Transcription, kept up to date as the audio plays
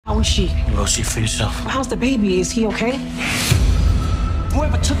How is she? Well, see for yourself. How's the baby? Is he okay?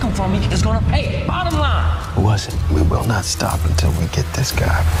 Whoever took him from me is gonna pay. Bottom line. Who was it? We will not stop until we get this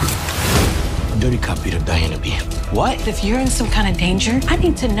guy. Dirty copy of Diana B. What? If you're in some kind of danger, I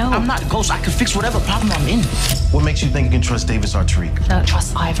need to know. I'm not a ghost. I can fix whatever problem I'm in. What makes you think you can trust Davis or Tariq? I don't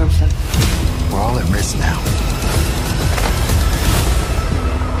trust either of them. We're all at risk now.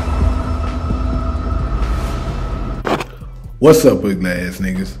 What's up, ugly ass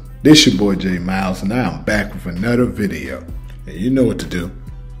niggas? This your boy J Miles, and I'm back with another video. And you know what to do.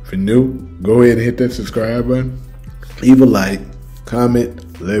 If you're new, go ahead and hit that subscribe button. Leave a like,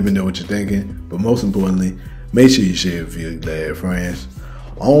 comment, let me know what you're thinking. But most importantly, make sure you share it with your glad friends.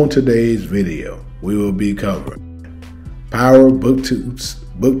 On today's video, we will be covering Power Book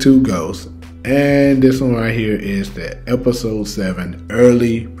 2 Ghost. And this one right here is the episode 7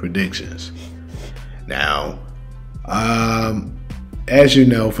 early predictions. Now, as you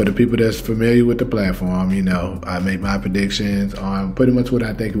know, for the people that's familiar with the platform, you know, I make my predictions on pretty much what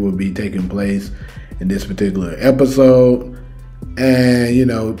I think will be taking place in this particular episode. And, you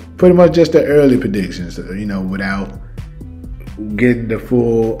know, pretty much just the early predictions, you know, without getting the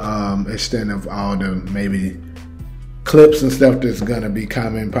full extent of all the maybe clips and stuff that's going to be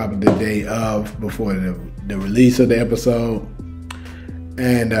coming probably the day of before the release of the episode.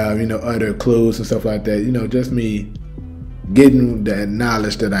 And, you know, other clues and stuff like that. You know, just me getting the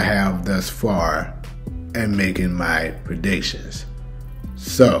knowledge that I have thus far and making my predictions.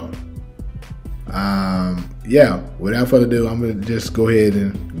 So, yeah, without further ado, I'm going to just go ahead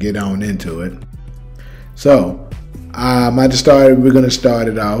and get on into it. So, we're going to start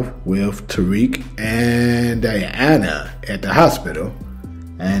it off with Tariq and Diana at the hospital.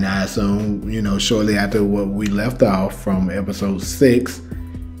 And I assume, you know, shortly after what we left off from episode 6,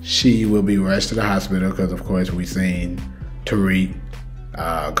 she will be rushed to the hospital because, of course, we seen Tariq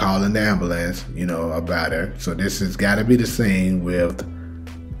calling the ambulance, you know, about her. So this has got to be the scene with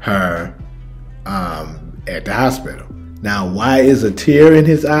her at the hospital. Now, why is a tear in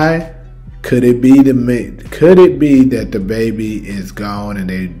his eye? Could it be that the baby is gone and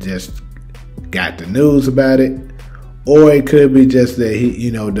they just got the news about it? Or it could be just that he,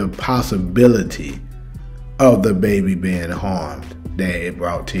 you know, the possibility of the baby being harmed, that it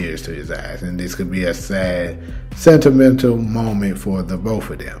brought tears to his eyes. And this could be a sad, sentimental moment for the both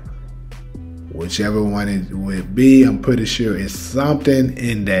of them. Whichever one it would be, I'm pretty sure it's something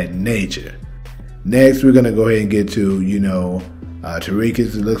in that nature. Next, we're going to go ahead and get to, you know, Tariq,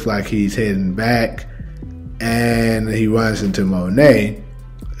 it looks like he's heading back. And he runs into Monet.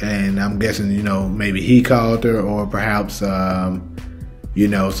 And I'm guessing, you know, maybe he called her, or perhaps, you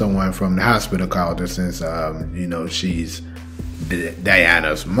know, someone from the hospital called her, since, you know, she's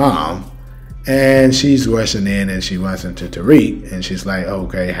Diana's mom. And she's rushing in and she runs into Tariq. And she's like,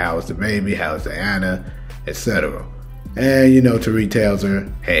 okay, how's the baby? How's Diana? Etc. And, you know, Tariq tells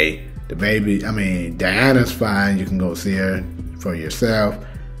her, hey, Diana's fine. You can go see her for yourself.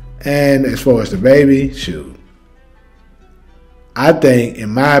 And as far as the baby, shoot. I think, in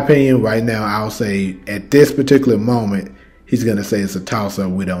my opinion, right now, I'll say at this particular moment, he's going to say it's a toss-up.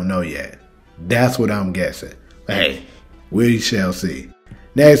 We don't know yet. That's what I'm guessing. But hey, we shall see.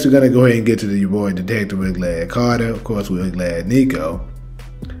 Next, we're going to go ahead and get to your boy, Detective Glad Carter. Of course, we're glad Nico.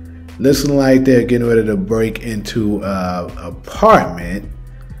 Looking like they're getting ready to break into an apartment.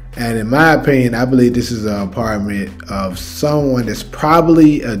 And in my opinion, I believe this is an apartment of someone that's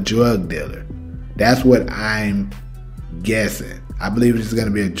probably a drug dealer. That's what I'm guessing. I believe this is going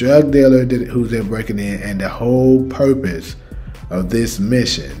to be a drug dealer who's there breaking in, and the whole purpose of this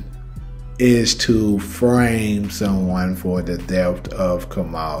mission is to frame someone for the death of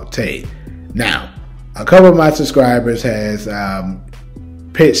Kamal Tate. Now, a couple of my subscribers has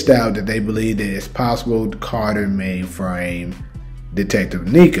pitched out that they believe that it's possible Carter may frame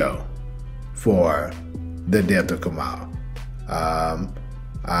Detective Nico for the death of Kamal.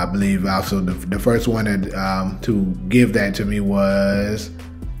 I believe also the first one to give that to me was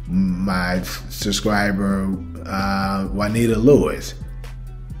my subscriber, Juanita Lewis.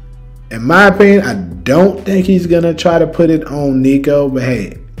 In my opinion, I don't think he's going to try to put it on Nico, but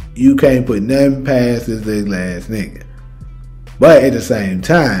hey, you can't put nothing past this little ass nigga. But at the same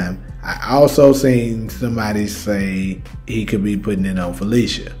time, I also seen somebody say he could be putting it on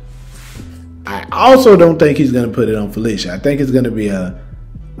Felicia. I also don't think he's going to put it on Felicia. I think it's going to be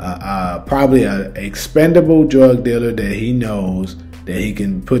probably an expendable drug dealer that he knows that he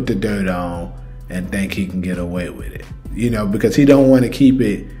can put the dirt on and think he can get away with it. You know, because he don't want to keep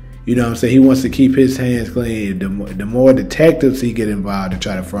it, you know what I'm saying? He wants to keep his hands clean. The more detectives he get involved to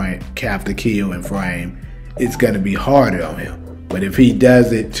try to capture, kill, and frame, it's going to be harder on him. But if he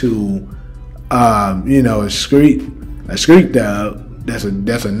does it to, you know, a street dog that's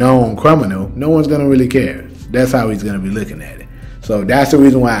a known criminal, no one's gonna really care. That's how he's gonna be looking at it. So that's the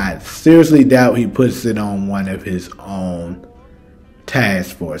reason why I seriously doubt he puts it on one of his own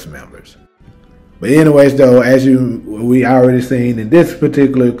task force members. But anyways, though, as we already seen in this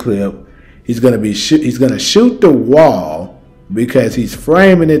particular clip, he's gonna shoot the wall because he's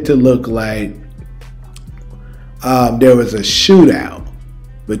framing it to look like there was a shootout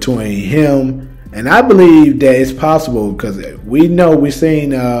between him, and I believe that it's possible because we've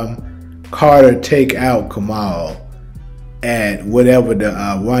seen Carter take out Kamal at whatever the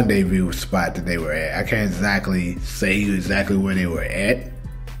rendezvous spot that they were at. I can't exactly say exactly where they were at.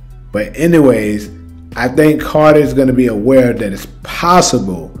 But anyways, I think Carter's going to be aware that it's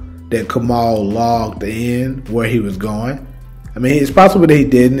possible that Kamal logged in where he was going. I mean, it's possible that he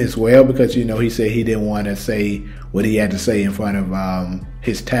didn't as well because, you know, he said he didn't want to say what he had to say in front of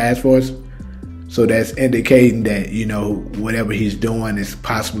his task force. So that's indicating that, you know, whatever he's doing is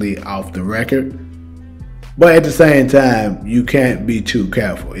possibly off the record. But at the same time, you can't be too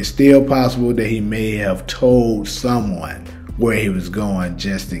careful. It's still possible that he may have told someone where he was going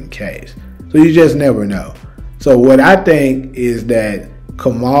just in case. So you just never know. So what I think is that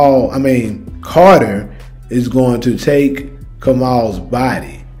Carter is going to take Kamal's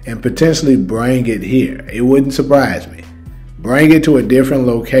body and potentially bring it here. It wouldn't surprise me. Bring it to a different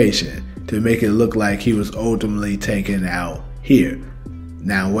location to make it look like he was ultimately taken out here.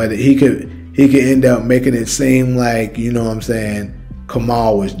 Now, whether he could end up making it seem like, you know what I'm saying,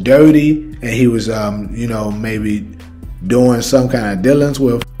 Kamal was dirty and he was, you know, maybe doing some kind of dealings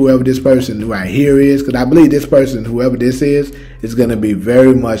with whoever this person right here is, because I believe this person, whoever this is going to be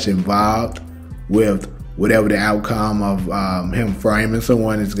very much involved with whatever the outcome of him framing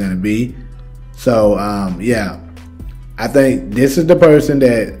someone is going to be. So, yeah, I think this is the person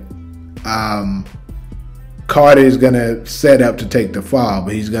that Carter is going to set up to take the fall,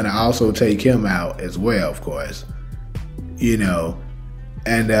 but he's going to also take him out as well, of course. You know,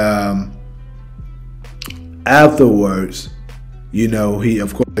 and afterwards, you know, he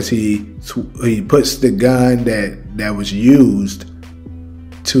puts the gun that was used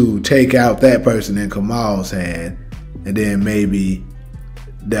to take out that person in Kamal's hand, and then maybe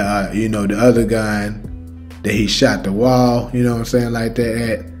the other gun that he shot the wall, you know what I'm saying, like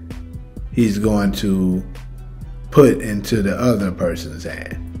that, he's going to put into the other person's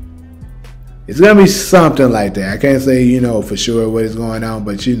hand. It's gonna be something like that. I can't say, you know, for sure what is going on,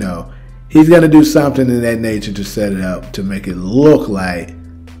 but you know, he's gonna do something in that nature to set it up to make it look like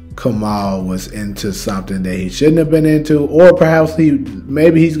Kamal was into something that he shouldn't have been into, or perhaps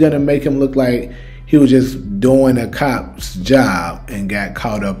maybe he's gonna make him look like he was just doing a cop's job and got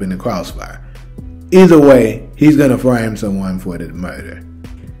caught up in the crossfire. Either way, he's gonna frame someone for the murder.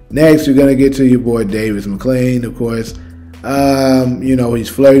 Next, we're gonna get to your boy Davis MacLean, of course. You know, he's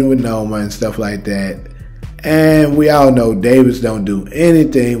flirting with Noma and stuff like that. And we all know Davis don't do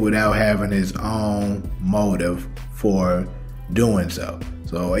anything without having his own motive for doing so.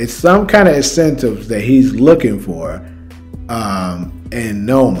 So it's some kind of incentives that he's looking for in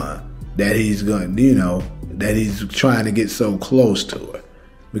Noma that he's going, you know, that he's trying to get so close to her.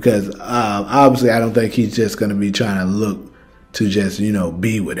 Because obviously I don't think he's just going to be trying to look to just, you know,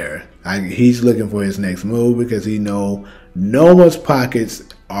 be with her. He's looking for his next move because he know Noma's pockets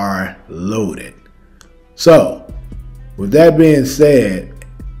are loaded. So, with that being said,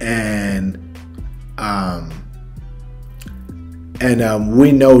 and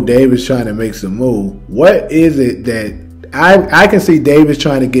we know Davis trying to make some move. What is it that I can see Davis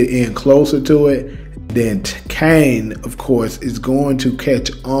trying to get in closer to it? Then Kane, of course, is going to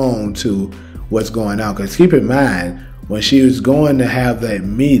catch on to what's going on. Because keep in mind, when she was going to have that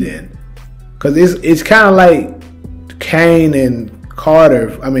meeting, because it's kind of like Kane and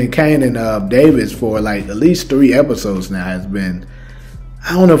Davis for like at least 3 episodes now has been,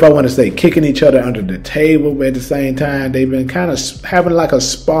 I don't know if I want to say kicking each other under the table, but at the same time they've been kind of having like a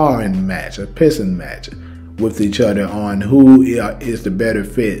sparring match, a pissing match with each other on who is the better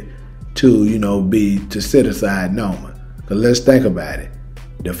fit to, you know, to sit aside Noma. Because let's think about it.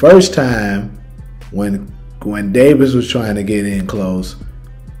 The first time when Davis was trying to get in close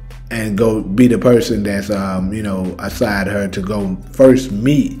and go be the person that's, you know, aside her to go first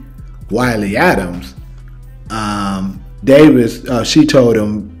meet Wiley Adams, she told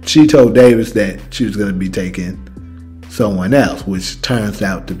Davis that she was going to be taking someone else, which turns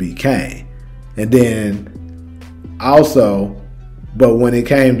out to be Kane. And then also, but when it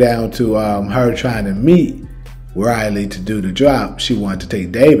came down to her trying to meet Riley to do the drop, she wanted to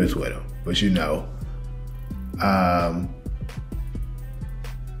take Davis with him. But you know,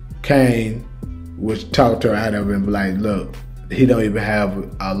 Kane would talk to her out of it and be like, look, he don't even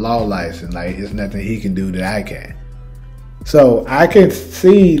have a law license. Like, it's nothing he can do that I can. So I can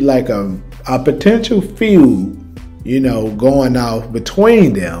see like a potential feud, you know, going off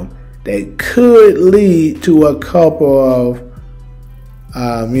between them that could lead to a couple of,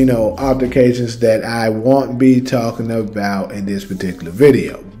 you know, altercations that I won't be talking about in this particular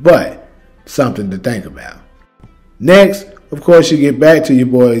video, but something to think about. Next, of course, you get back to your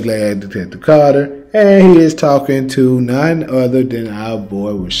boy Glad Detective Carter, and he is talking to none other than our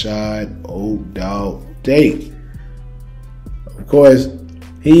boy Rashad Old Dog Tate. Of course,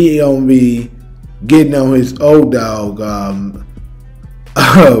 he gonna be getting on his old dog,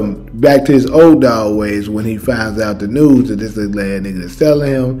 back to his old dog ways when he finds out the news that this glad nigga is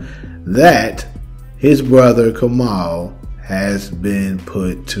telling him that his brother Kamal has been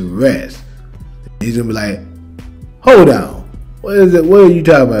put to rest. He's gonna be like, hold on, what is it? What are you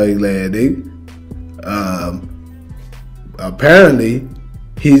talking about, glad nigga? Apparently,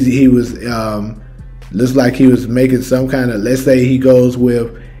 he was looks like he was making some kind of, let's say he was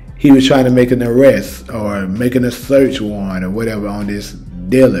trying to make an arrest or making a search warrant or whatever on this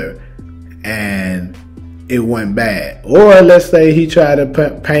dealer, and it went bad. Or let's say he tried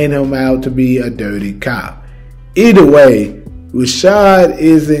to paint him out to be a dirty cop. Either way, Rashad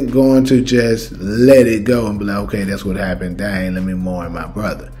isn't going to just let it go and be like, okay, that's what happened. Dang, let me mourn my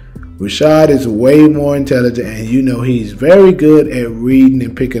brother. Rashad is way more intelligent, and you know he's very good at reading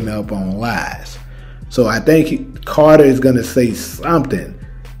and picking up on lies. So I think Carter is going to say something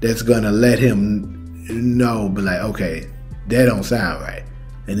that's going to let him know, be like, okay, that don't sound right.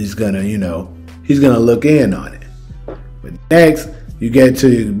 And he's going to, you know, he's going to look in on it. But next, you get to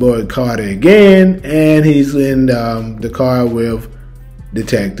your boy Carter again, and he's in the car with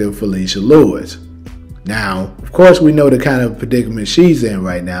Detective Felicia Lewis. Now, of course, we know the kind of predicament she's in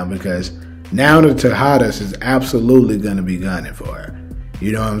right now, because now the Tejadas is absolutely going to be gunning for her.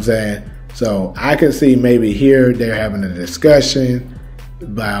 You know what I'm saying? So I can see maybe here they're having a discussion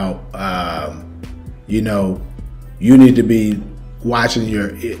about, you know, you need to be watching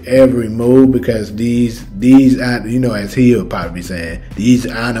your every move, because these you know, as he would probably be saying, these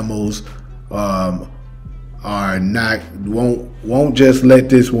animals are not, won't just let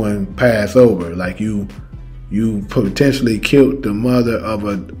this one pass over. Like you potentially killed the mother of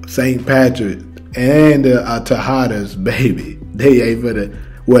a St. Patrick and a Tejada's baby. They ain't for the,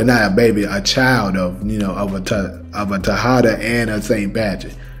 well, not a baby, a child of, you know, of a Tejada and a St.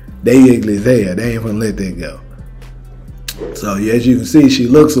 Patrick. They ugly as hell. They ain't gonna let that go. So yeah, as you can see, she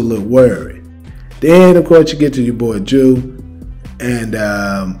looks a little worried. Then of course you get to your boy Drew, and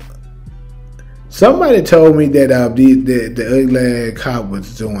somebody told me that the ugly cop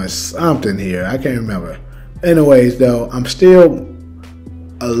was doing something here. I can't remember. Anyways, though, I'm still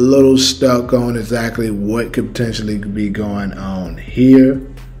a little stuck on exactly what could potentially be going on here.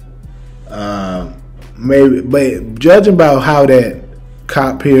 Maybe, but judging by how that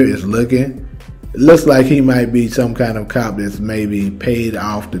cop here is looking, it looks like he might be some kind of cop that's maybe paid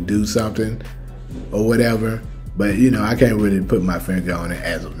off to do something or whatever. But, you know, I can't really put my finger on it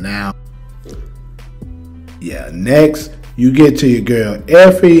as of now. Yeah, next, you get to your girl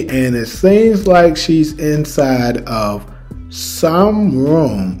Effie, and it seems like she's inside of some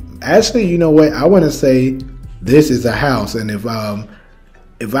room. Actually, you know what? I want to say this is a house, and if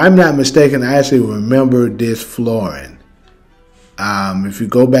I'm not mistaken, I actually remember this flooring. If you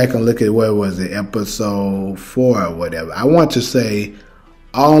go back and look at, what was it, episode 4 or whatever, I want to say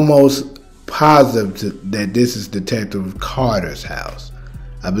almost positive that this is Detective Carter's house.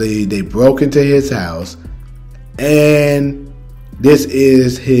 I believe they broke into his house, and this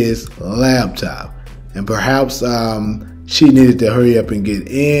is his laptop. And perhaps she needed to hurry up and get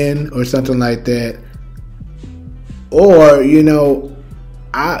in or something like that. Or, you know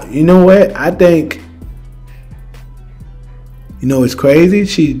what? I think, you know, it's crazy.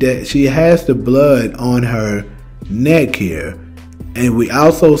 She has the blood on her neck here. And we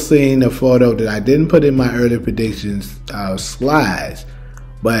also seen a photo that I didn't put in my early predictions slides,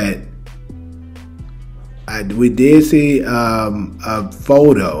 but we did see a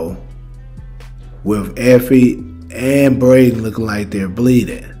photo with Effie and Braden looking like they're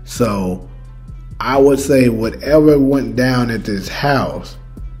bleeding. So I would say whatever went down at this house,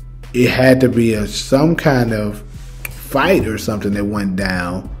 it had to be some kind of fight or something that went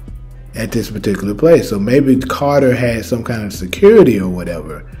down at this particular place. So maybe Carter had some kind of security or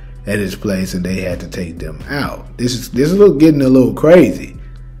whatever at his place, and they had to take them out. This is getting a little crazy,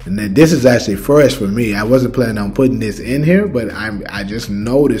 and this is actually fresh for me. I wasn't planning on putting this in here, but I just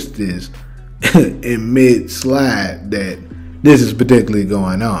noticed this in mid slide that this is particularly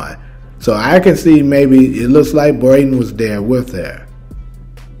going on. So I can see maybe it looks like Brayden was there with her.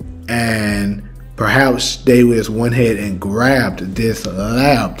 And perhaps they just went ahead and grabbed this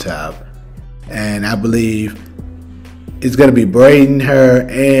laptop. And I believe it's going to be Brayden, her,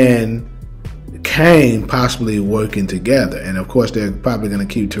 and Cane possibly working together. And of course, they're probably going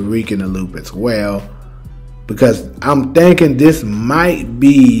to keep Tariq in the loop as well. Because I'm thinking this might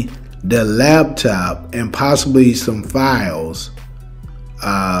be the laptop and possibly some files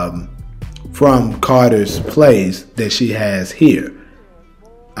from Carter's place that she has here.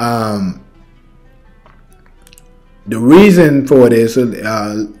 The reason for this,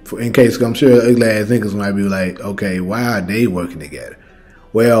 in case I'm sure ugly ass niggas might be like, okay, why are they working together?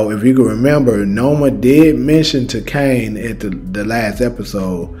 Well, if you can remember, Noma did mention to Cane at the last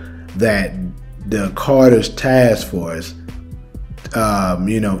episode that the Carter's task force,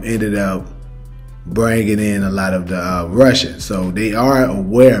 ended up bringing in a lot of the Russians. So they are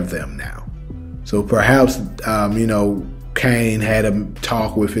aware of them now. So perhaps, Cane had a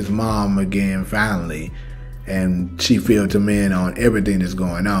talk with his mom again finally, and she filled him in on everything that's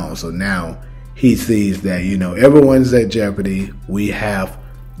going on. So now he sees that, everyone's at jeopardy. We have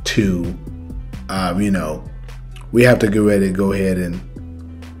to, we have to get ready to go ahead and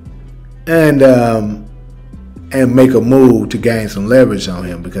make a move to gain some leverage on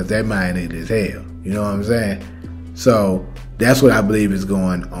him, because that man is hell. You know what I'm saying? So that's what I believe is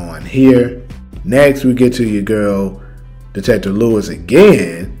going on here. Next, we get to your girl, Detective Lewis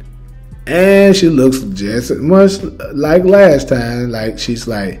again. And she looks just as much like last time. Like, she's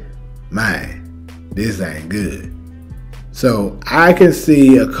like, man, this ain't good. So I can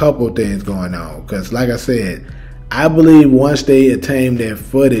see a couple things going on. Because like I said, I believe once they attain that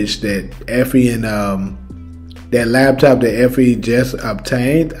footage that Effie and that laptop that Effie just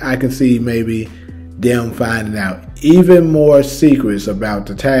obtained, I can see maybe them finding out even more secrets about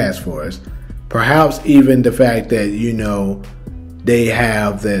the task force. Perhaps even the fact that, they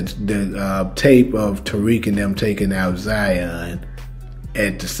have the tape of Tariq and them taking out Zion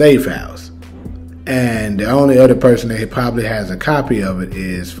at the safe house. And the only other person that probably has a copy of it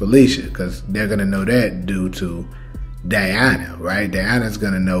is Felicia, because they're going to know that due to Diana, right? Diana's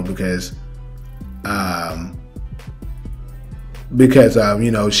going to know because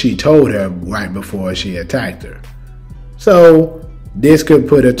she told her right before she attacked her. So this could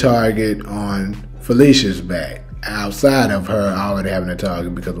put a target on Felicia's back, outside of her already having a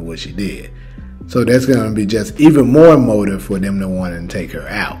target because of what she did. So that's going to be just even more motive for them to want to take her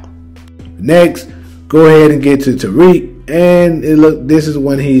out. Next, go ahead and get to Tariq, and this is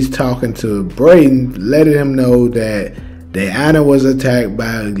when he's talking to Brayden, letting him know that Diana was attacked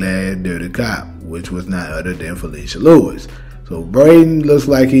by a glad dirty cop, which was not other than Felicia Lewis. So Brayden looks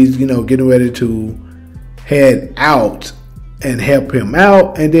like he's getting ready to head out and help him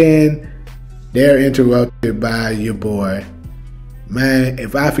out, and then they're interrupted by your boy. Man,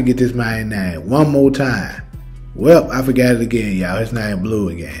 if I forget this man's name one more time, well, I forgot it again, y'all. His name Blue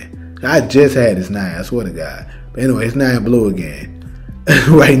again. I just had his name, I swear to God. But anyway, his name Blue again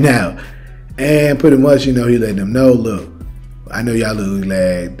right now. And pretty much, he letting them know, look, I know y'all look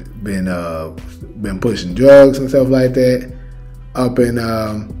glad been pushing drugs and stuff like that up in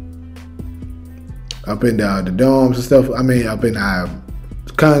the dorms and stuff. I mean, up in our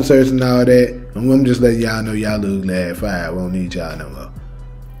concerts and all that. And I'm just letting y'all know y'all look glad fire. We don't need y'all no more.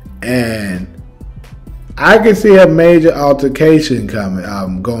 And I can see a major altercation going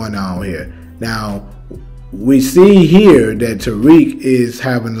on here. Now, we see here that Tariq is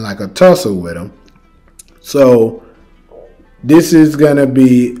having like a tussle with him. So this is gonna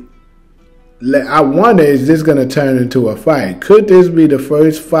be, I wonder, is this gonna turn into a fight? Could this be the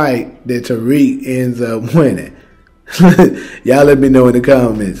first fight that Tariq ends up winning? Y'all let me know in the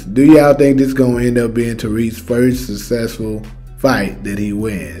comments. Do y'all think this is gonna end up being Tariq's first successful fight that he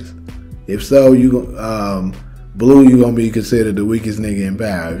wins? If so, Blue, you're gonna be considered the weakest nigga in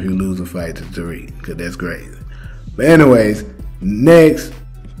power if you lose a fight to Tariq, because that's crazy. But anyways, next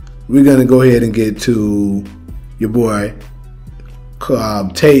we're gonna go ahead and get to your boy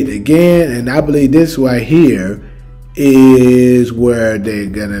Tate again, and I believe this right here is where they're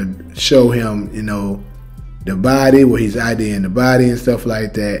gonna show him, the body, where he's IDing the body and stuff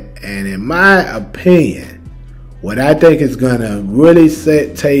like that. And in my opinion, what I think is gonna really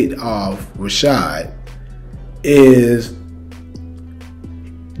set Tate off Rashad is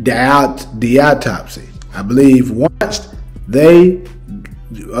the autopsy. I believe once they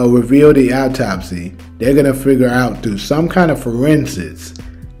reveal the autopsy, they're gonna figure out through some kind of forensics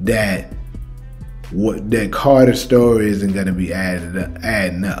that Carter's story isn't gonna be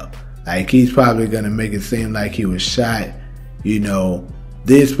adding up. Like, he's probably gonna make it seem like he was shot you know,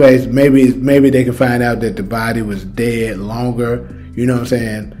 this place, maybe they can find out that the body was dead longer. You know what I'm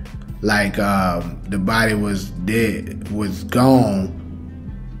saying? Like the body was gone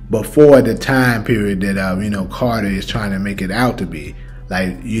before the time period that you know, Carter is trying to make it out to be.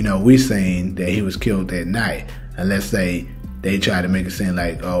 Like, you know, we seen that he was killed that night, and let's say they try to make it seem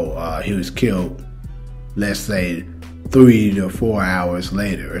like, he was killed, let's say 3 to 4 hours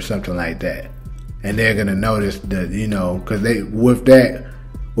later or something like that. And they're gonna notice that, you know, because with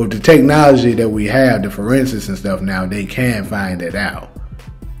the technology that we have, the forensics and stuff now, they can find it out.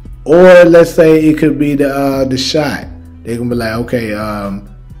 Or let's say it could be the shot. They can be like, okay,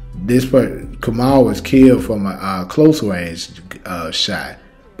 this person, Kamal, was killed from a close range shot,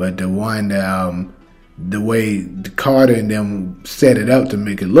 but the one that the way Carter and them set it up to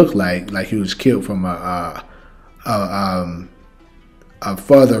make it look like he was killed from a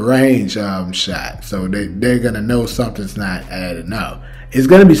further range shot. So they're gonna know something's not adding up. It's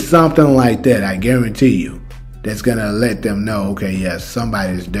gonna be something like that, I guarantee you, that's gonna let them know, okay, yes,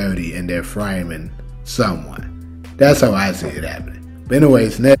 somebody's dirty and they're framing someone. That's how I see it happening. But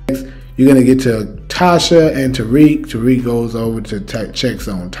anyways, next you're gonna get to Tasha and Tariq. Tariq goes over to checks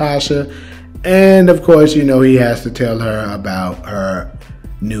on Tasha, and of course, you know, he has to tell her about her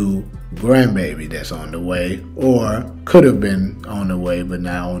new grandbaby that's on the way, or could have been on the way but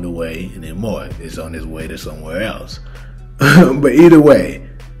not on the way anymore. It's on his way to somewhere else. But either way,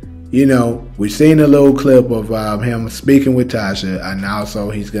 you know, we've seen a little clip of him speaking with Tasha, and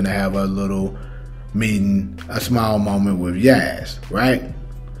also he's gonna have a little meeting, a small moment with Yaz, right?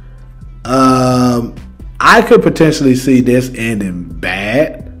 I could potentially see this ending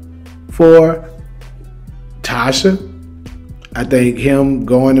bad for Tasha. I think him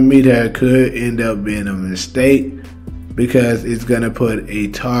going to meet her could end up being a mistake, because it's going to put a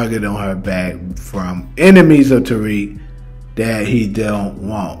target on her back from enemies of Tariq that he don't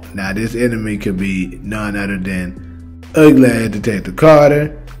want. Now, this enemy could be none other than Ugly Detective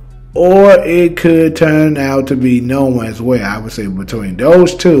Carter, or it could turn out to be no one's way. I would say between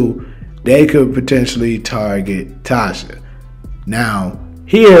those two, they could potentially target Tasha. Now,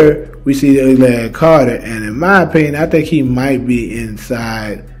 here we see the Ugly Carter, and in my opinion, I think he might be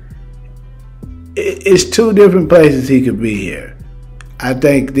inside. It's two different places he could be here. I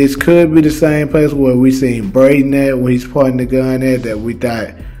think this could be the same place where we seen Braden at, where he's pointing the gun at, that we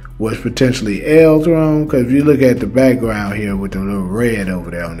thought was potentially L's room. Because if you look at the background here with the little red over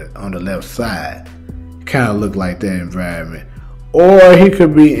there on the left side, it kind of looked like that environment. Or he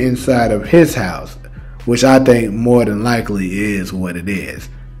could be inside of his house, which I think more than likely is what it is.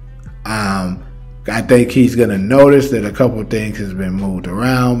 I think he's going to notice that a couple things has been moved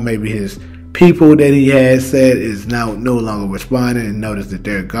around. Maybe his people that he had said is now no longer responding, and notice that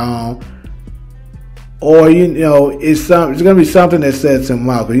they're gone. Or, you know, it's going to be something that sets him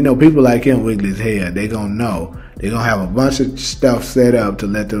out. Because, you know, people like him wiggle his head. They're going to know. They're going to have a bunch of stuff set up to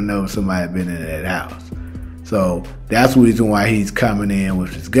let them know somebody been in that house. So that's the reason why he's coming in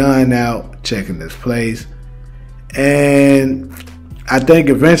with his gun out, checking this place. And I think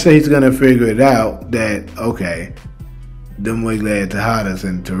eventually he's going to figure it out that, okay, them Wiggly Tejadas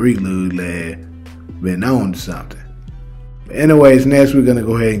and Tariq Luglad been on to something. But anyways, next we're going to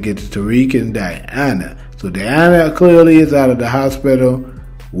go ahead and get to Tariq and Diana. So Diana clearly is out of the hospital.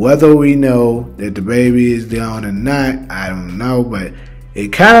 Whether we know that the baby is gone or not, I don't know, but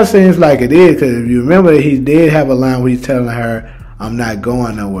it kind of seems like it is, because if you remember, he did have a line where he's telling her, I'm not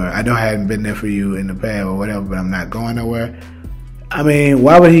going nowhere. I know I haven't been there for you in the past or whatever, but I'm not going nowhere. I mean,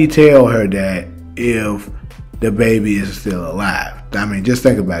 why would he tell her that if the baby is still alive? I mean, just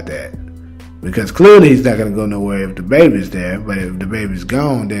think about that. Because clearly he's not going to go nowhere if the baby's there, but if the baby's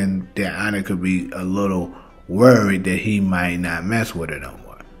gone, then Diana could be a little worried that he might not mess with her no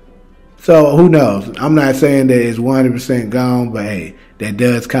more. So who knows? I'm not saying that it's 100% gone, but hey, that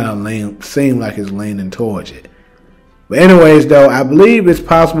does kind of seem like it's leaning towards it. But anyways, though, I believe it's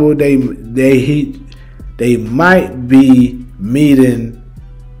possible they might be meeting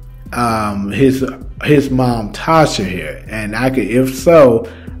his mom Tasha here, and if so,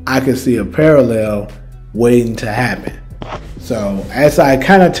 I could see a parallel waiting to happen. So as I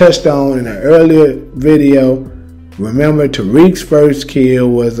kind of touched on in an earlier video, remember Tariq's first kill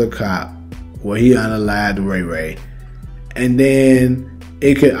was a cop where he unalived Ray Ray, and then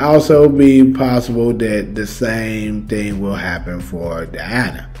it could also be possible that the same thing will happen for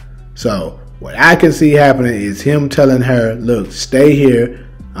Diana. So what I can see happening is him telling her, look, stay here,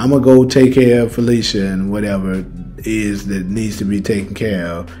 I'm going to go take care of Felicia and whatever it is that needs to be taken care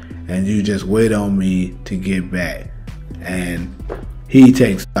of, and you just wait on me to get back. And he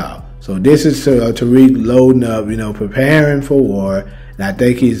takes off. So this is Tariq loading up, you know, preparing for war. And I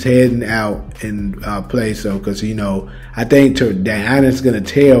think he's heading out in place. So, because, you know, I think Diana's going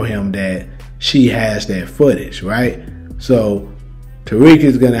to tell him that she has that footage, right? So Tariq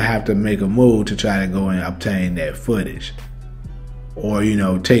is going to have to make a move to try to go and obtain that footage. Or, you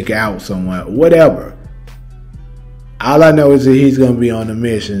know, take out someone, whatever. All I know is that he's going to be on a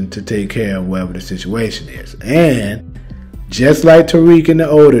mission to take care of whatever the situation is. And just like Tariq in the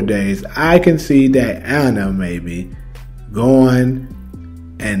older days, I can see that Anna maybe going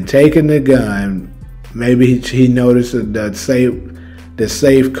and taking the gun. Maybe he noticed the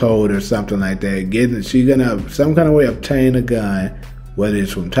safe code or something like that. She's gonna some kind of way obtain a gun, whether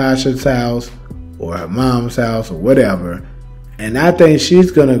it's from Tasha's house or her mom's house or whatever. And I think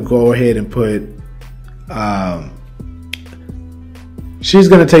she's gonna go ahead and put she's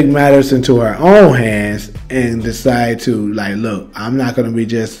gonna take matters into her own hands and decide to, like, look, I'm not gonna be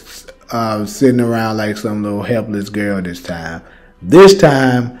just sitting around like some little helpless girl this time. This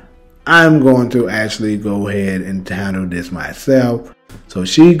time, I'm going to actually go ahead and handle this myself. So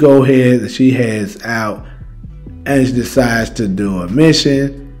she heads out and she decides to do a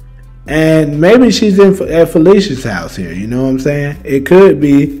mission. And maybe she's at Felicia's house here, you know what I'm saying? It could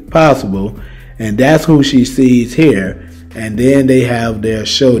be possible. And that's who she sees here. And then they have their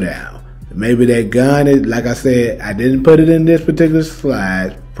showdown. Maybe that gun is, like I said, I didn't put it in this particular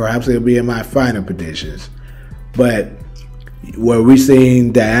slide. Perhaps it'll be in my final predictions. But where we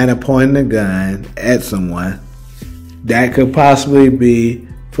seen Diana pointing a gun at someone, that could possibly be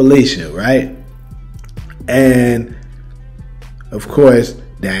Felicia, right? And of course,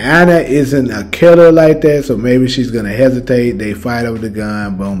 Diana isn't a killer like that, so maybe she's gonna hesitate. They fight over the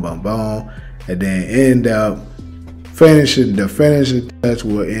gun, boom, boom, boom, and then end up the finishing touch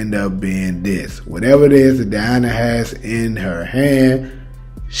will end up being this. Whatever it is that Diana has in her hand,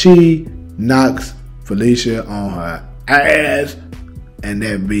 she knocks Felicia on her ass, and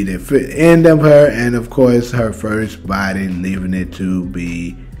that be the end of her, and of course her first body, leaving it to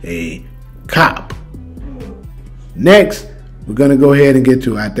be a cop. Next, we're gonna go ahead and get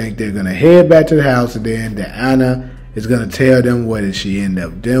to, I think they're gonna head back to the house, and then Diana is gonna tell them what did she end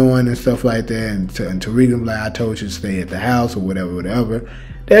up doing and stuff like that, and Tariq them like, I told you to stay at the house or whatever.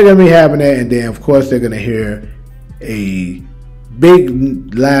 They're gonna be having that, and then of course they're gonna hear a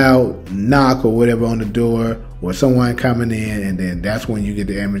big loud knock or whatever on the door, or someone coming in, and then that's when you get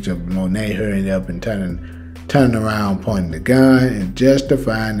the image of Monet hurrying up and turning around, pointing the gun, and just to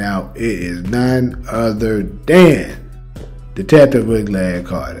find out it is none other than Detective Rick Ladd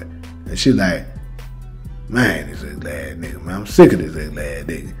Carter. And she like, man, this Rick Ladd nigga, man, I'm sick of this Rick Ladd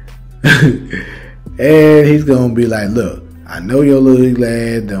nigga. And he's gonna be like, look, I know your little Rick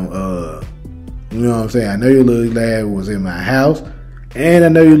Ladd don't, you know what I'm saying? I know your little Rick Ladd was in my house, and I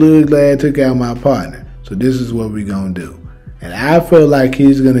know your little Rick Ladd took out my partner. So this is what we're gonna do. And I feel like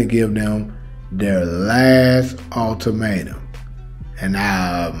he's gonna give them their last ultimatum. And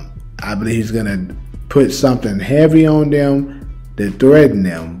I believe he's gonna put something heavy on them to threaten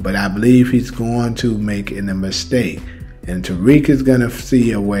them. But I believe he's going to make a mistake. And Tariq is gonna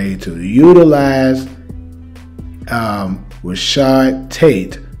see a way to utilize Rashad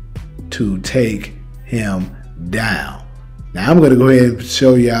Tate to take him down. Now I'm going to go ahead and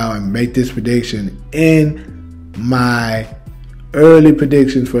show y'all and make this prediction in my early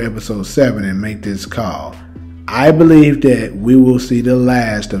predictions for episode 7 and make this call. I believe that we will see the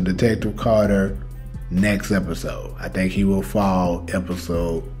last of Detective Carter next episode. I think he will fall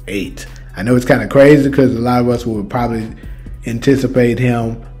episode 8. I know it's kind of crazy because a lot of us would probably anticipate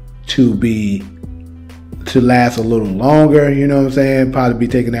him to last a little longer, you know what I'm saying? Probably be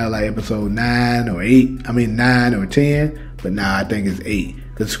taken out like episode 9 or 10. But now I think it's 8.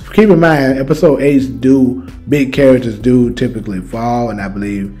 Because keep in mind, episode 8s big characters do typically fall, and I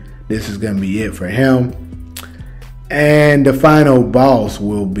believe this is going to be it for him. And the final boss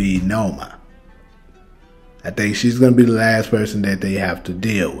will be Noma. I think she's going to be the last person that they have to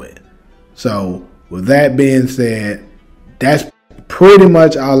deal with. So with that being said, that's pretty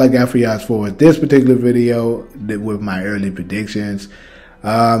much all I got for y'all as far as this particular video with my early predictions.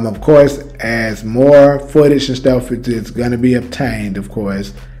 Of course, as more footage and stuff is going to be obtained, of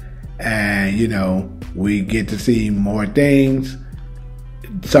course, and you know, we get to see more things.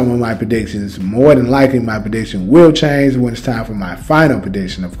 Some of my predictions, more than likely my prediction will change when it's time for my final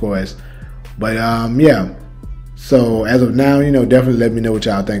prediction, of course. But yeah, so as of now, you know, definitely let me know what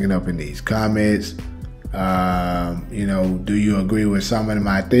y'all thinking up in these comments. You know, do you agree with some of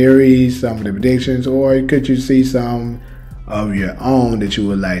my theories, some of the predictions, or could you see some of your own that you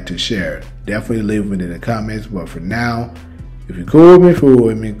would like to share? Definitely leave it in the comments. But for now, If you're cool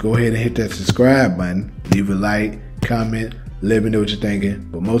with me, go ahead and hit that subscribe button. Leave a like, comment, let me know what you're thinking.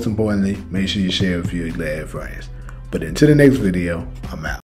 But most importantly, make sure you share with your glad friends. But until the next video, I'm out.